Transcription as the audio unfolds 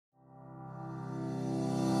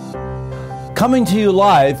Coming to you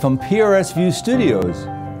live from PRS View Studios,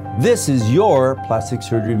 this is your Plastic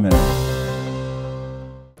Surgery Minute.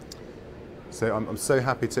 So I'm so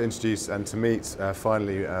happy to introduce and to meet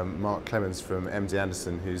finally Mark Clemens from MD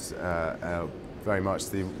Anderson, who's very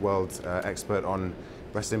much the world expert on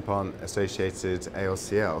breast implant associated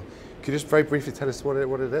ALCL. Could you just very briefly tell us what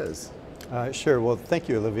it is? Sure. Well, thank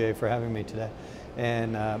you, Olivier, for having me today.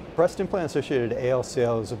 And breast implant associated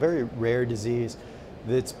ALCL is a very rare disease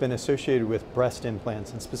that's been associated with breast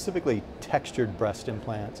implants, and specifically textured breast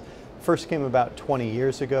implants. First came about 20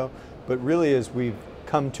 years ago, but really as we've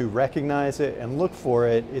come to recognize it and look for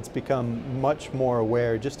it, it's become much more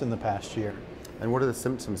aware just in the past year. And what are the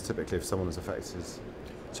symptoms typically if someone is affected?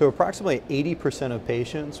 So approximately 80% of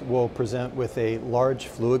patients will present with a large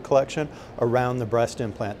fluid collection around the breast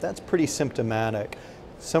implant. That's pretty symptomatic,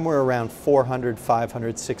 somewhere around 400,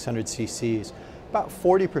 500, 600 cc's. About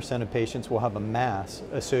 40% of patients will have a mass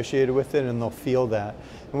associated with it, and they'll feel that.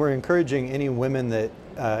 And we're encouraging any women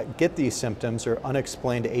that get these symptoms or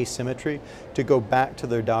unexplained asymmetry to go back to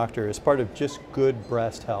their doctor as part of just good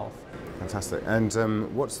breast health. Fantastic.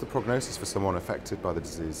 And what's the prognosis for someone affected by the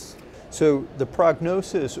disease? So the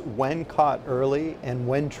prognosis, when caught early and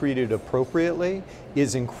when treated appropriately,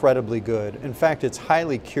 is incredibly good. In fact, it's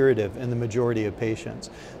highly curative in the majority of patients.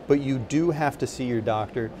 But you do have to see your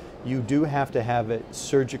doctor. You do have to have it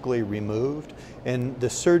surgically removed, and the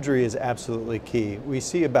surgery is absolutely key. We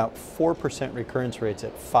see about 4% recurrence rates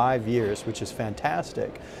at 5 years, which is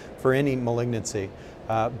fantastic for any malignancy,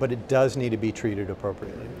 but it does need to be treated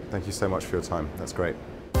appropriately. Thank you so much for your time. That's great.